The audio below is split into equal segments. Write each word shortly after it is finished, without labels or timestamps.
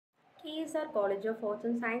KSR College of Arts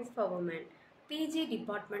and Science for Women, PG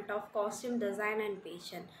Department of Costume Design and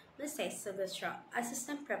Fashion, Ms. S.Sugasra,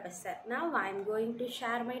 Assistant Professor. Now I am going to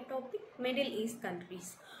share my topic, Middle East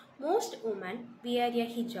countries. Most women wear a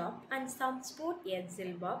hijab and some sport a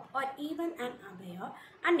zilbab or even an abaya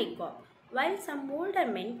and niqab, while some older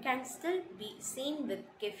men can still be seen with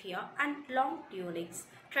keffiyeh and long tunics.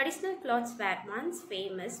 Traditional clothes were once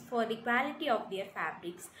famous for the quality of their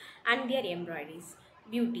fabrics and their embroideries.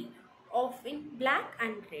 Beauty of in black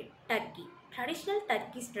and red. Turkey. Traditional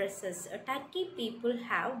Turkish dresses. Turkey people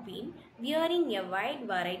have been wearing a wide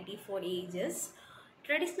variety for ages.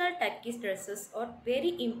 Traditional Turkish dresses are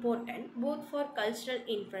very important both for cultural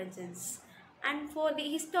influences and for the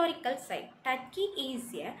historical side. Turkey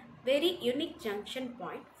is a very unique junction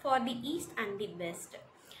point for the East and the West.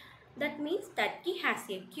 That means Turkey has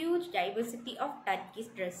a huge diversity of Turkish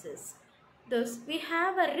dresses. Thus, we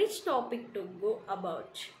have a rich topic to go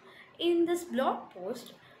about. In this blog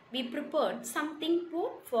post, we prepared something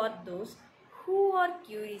both for those who are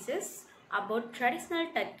curious about traditional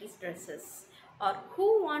Turkish dresses or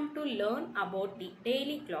who want to learn about the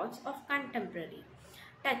daily clothes of contemporary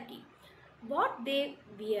Turkey, what they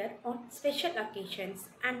wear on special occasions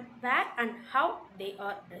and where and how they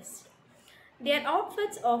are dressed. Their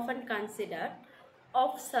outfits often consisted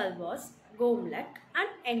of salwars, gomlek and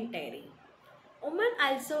entari. Women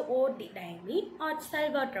also wore the daimi or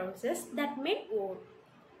salwar trousers that men wore.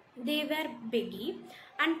 They were baggy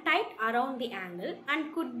and tight around the ankle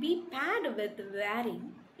and could be paired with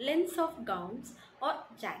wearing lengths of gowns or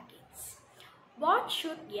jackets. What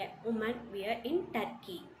should a woman wear in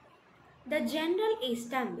Turkey? The general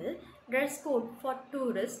Istanbul dress code for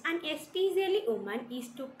tourists and especially women is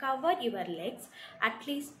to cover your legs at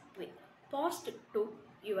least past to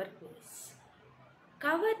your knees.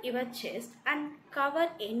 Cover your chest and cover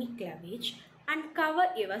any cleavage and cover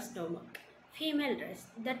your stomach. Female dress.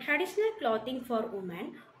 The traditional clothing for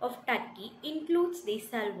women of Turkey includes the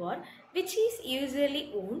salwar, which is usually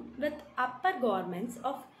worn with upper garments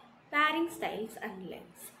of varying styles and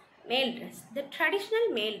lengths. Male dress. The traditional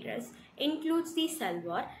male dress includes the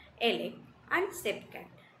salwar, elik and sepkat.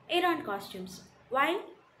 Iran costumes. While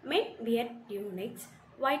men wear tunics,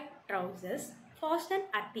 white trousers fastened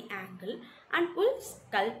at the ankle and wool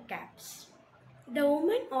skull caps. The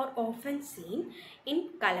women are often seen in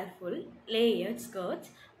colorful layered skirts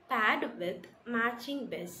paired with matching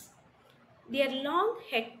vests. Their long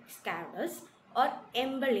head scarves are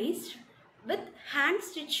embellished with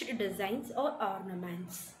hand-stitched designs or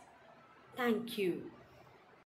ornaments. Thank you.